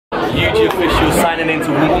YouTube official signing into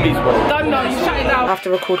Wunmi's world. Don't know, you shut it down. I have to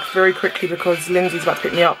record very quickly because Lindsay's about to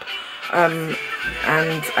pick me up. And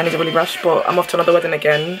I need to really rush, but I'm off to another wedding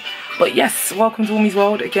again. But yes, welcome to Wunmi's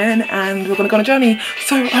world again, and we're gonna go on a journey.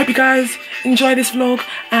 So I hope you guys enjoy this vlog,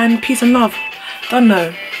 and peace and love. Don't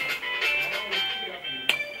know.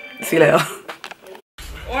 See you later.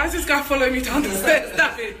 Why is this guy following me down the stairs?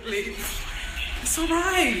 Stop it, please. It's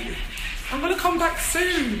alright. I'm gonna come back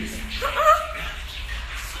soon.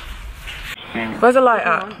 Where's the light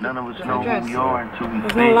at? None of us know who we are until we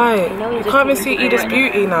There's no light. You can't even see Edith's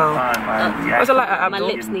beauty now. Where's the light at, Abdul? My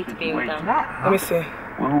lips need to be with them. Let me see.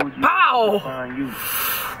 Pow!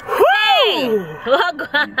 Hey! What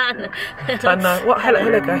on? I know. What?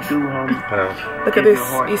 Hello guys. Look at this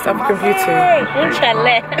East African beauty. That's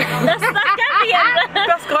Ghanaian.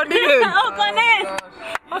 That's Ghanaian. Oh, Ghanaian.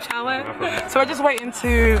 So we're just waiting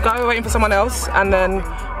to go. We're waiting for someone else, and then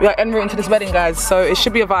we are en route into this wedding, guys. So it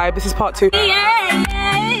should be a vibe. This is part 2.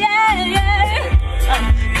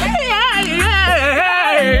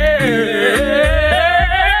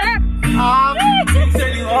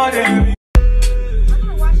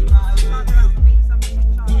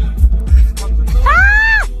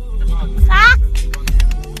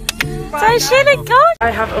 I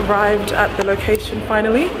have arrived at the location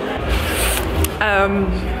finally.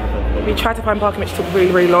 We tried to find parking, which took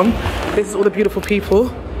really long. This is all the beautiful people,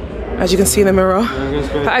 as you can see in the mirror.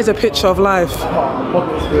 That is a picture of life.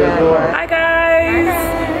 Hi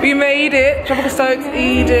guys, we made it. Tropical Stokes,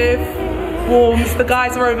 Edith, Warms. The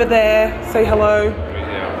guys are over there. Say hello.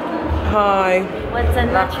 Hi. What's a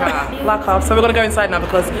Black. So we're gonna go inside now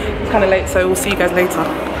because it's kind of late. So we'll see you guys later.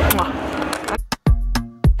 Mwah.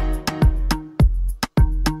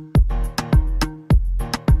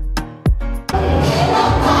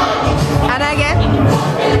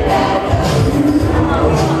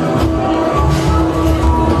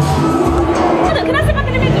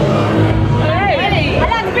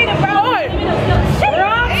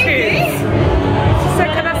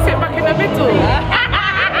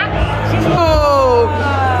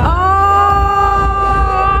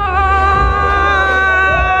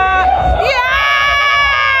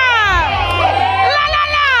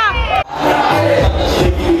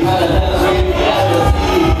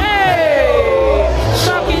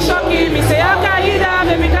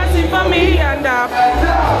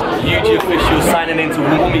 YouTube official signing into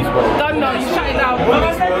Wunmi's world. Don't know, you shut it down.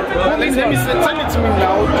 Send it to me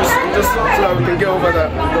now, just so we can get over that.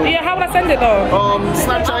 Yeah, how would I send it though?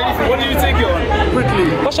 Snapchat, anything. What did you take it on? Quickly.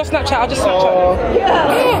 What's your Snapchat? I'll just Snapchat.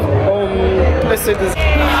 Let's say this.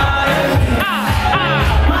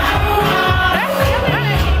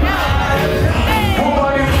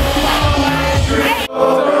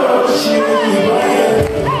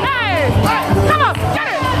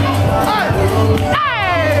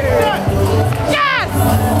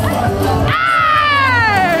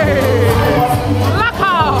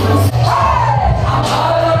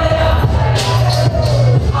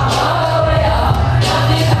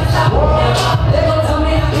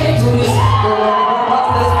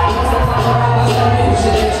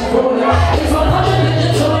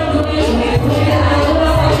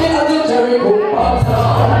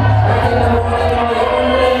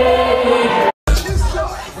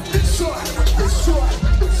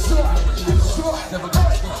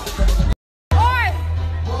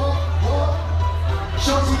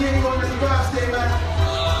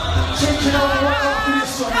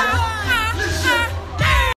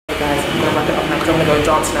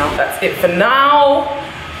 Dance now. That's it for now.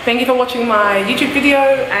 Thank you for watching my YouTube video,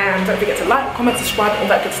 and don't forget to like, comment, subscribe, all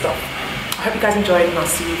that good stuff. I hope you guys enjoyed, and I'll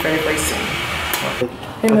see you very soon.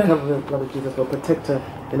 Amen. I cover the blood of Jesus, Lord. Protect her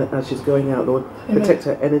as she's going out, Lord. Amen. Protect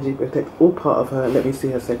her energy, protect all part of her. Let me see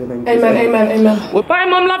her say the name. Amen, amen, amen. Well, bye,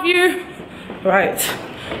 Mom, love you. Right,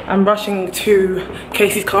 I'm rushing to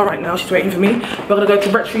Casey's car right now. She's waiting for me. We're gonna go to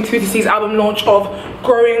Wretch 32 to see his album launch of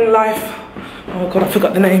Growing Life. Oh God, I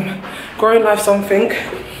forgot the name. Growing Life something.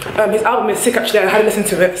 His album is sick actually. I hadn't listened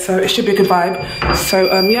to it, so it should be a good vibe. So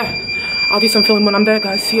yeah, I'll do some filming when I'm there,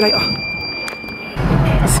 guys. See you later.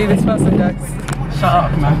 See this person, guys? Shut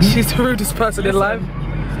up, man. She's the rudest person in life.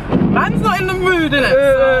 Man's not in the mood, innit?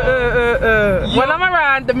 When I'm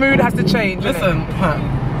around, the mood has to change. Listen.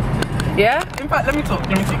 Yeah? In fact, let me talk.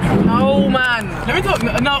 No, man. Let me talk.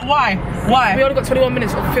 No, why? Why? We only got 21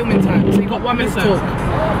 minutes of filming time, so you got 1 minute to talk.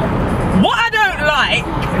 What I don't like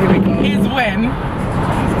is when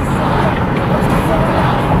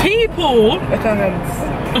people...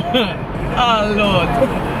 Oh, Lord.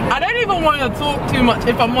 I don't even want to talk too much,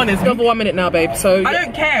 if I'm honest. Over 1 minute now, babe. So I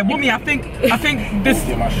don't care, Wunmi. I think this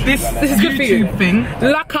is good for you. YouTube thing.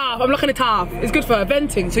 Lock off. I'm locking it off. It's good for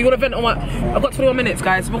venting. So you want to vent on what? I've got 21 minutes,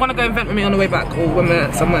 guys. We're gonna go and vent with me on the way back, or when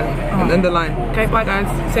we're somewhere and end the line. Okay, bye, guys.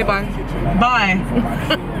 Say bye. Bye.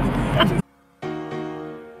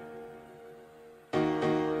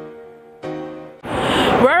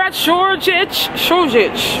 We're at Shoreditch.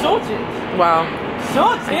 Wow.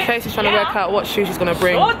 Shoreditch? Casey's trying to work out what shoes she's gonna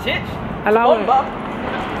bring. Shoreditch? Allow it.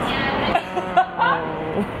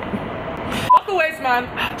 Fuck the waist, man.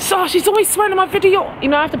 So she's always swearing in my video. You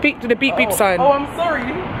know, I have to do the beep sign. Oh, I'm sorry.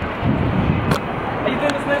 Are you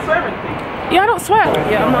doing this no swearing thing? Yeah, I don't swear.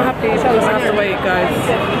 Yeah, I'm not happy. I have to wait, guys.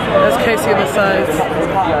 There's Casey on the side.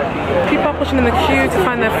 People are pushing in the queue to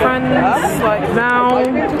find their friends. Like now.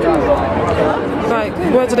 Like,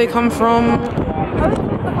 where do they come from?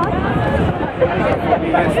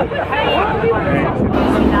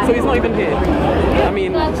 So he's not even here. I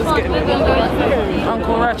mean, just getting him.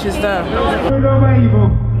 Uncle Wretch is there.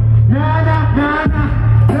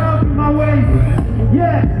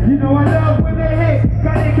 Yeah, you know I love when they hate.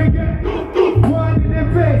 God, they can get one in their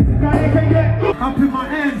face. God, they can get up in my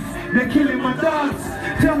ends. They're killing my dogs.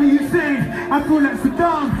 Tell me you sing. I feel like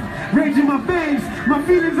Saddam. Rage in my veins. My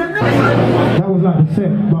feelings are nuts. That was like the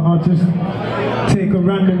set, but I'll just take a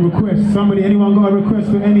random request. Anyone got a request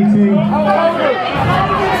for anything?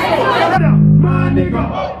 Ladder, my nigga.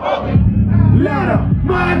 Ladder,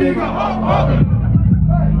 my nigga.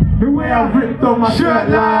 The way I ripped on my shirt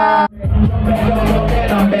line.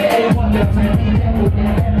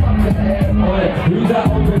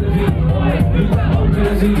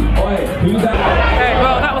 Okay,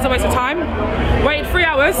 well that was a waste of time. Waited 3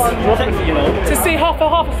 hours to see half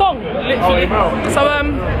a song, literally. So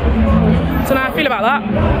so now I feel about that.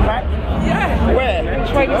 Yeah. Where?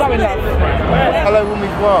 Which way are you going, love? Hello,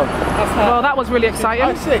 Wunmi's World. Well, that was really exciting.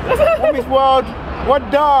 I'm sick. Wunmi's World.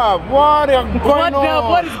 What up? What is going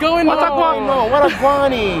on? What is going on? What a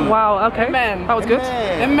guani? Wow, okay. Amen. That was good.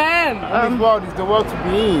 Amen. Wunmi's World is the world to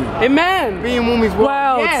be in. Amen. Be in Wunmi's World.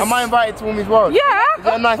 Well, yes. Am I invited to Wunmi's World? Yeah. Is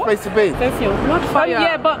that a nice place to be?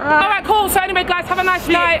 Yeah, but alright, cool. So anyway, guys, have a nice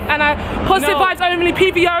night and positive vibes only.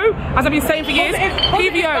 PVO, as I've been saying for years.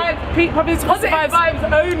 PVO. Positive vibes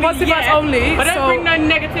only. Positive vibes only. But don't bring no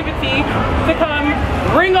negativity to come.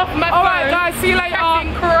 Ring off my phone. Alright, guys, see you later.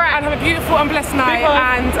 And have a beautiful and blessed night.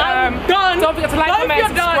 And don't forget to like, comment,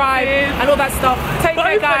 subscribe, and all that stuff. Take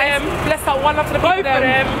care, guys. Bless up. One love to the both of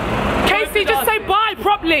them. Casey, just say bye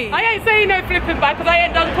properly. I ain't saying no flipping bye because I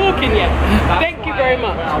ain't done talking yet. Thank you very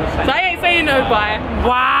much. So I ain't saying no bye.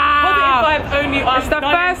 Wow. Positive vibes only. It's the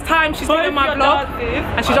first time she's been on my vlog,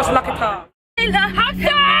 and she just locked it up.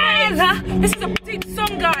 This is a deep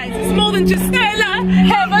song, guys. It's more than just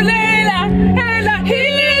He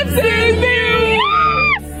lives in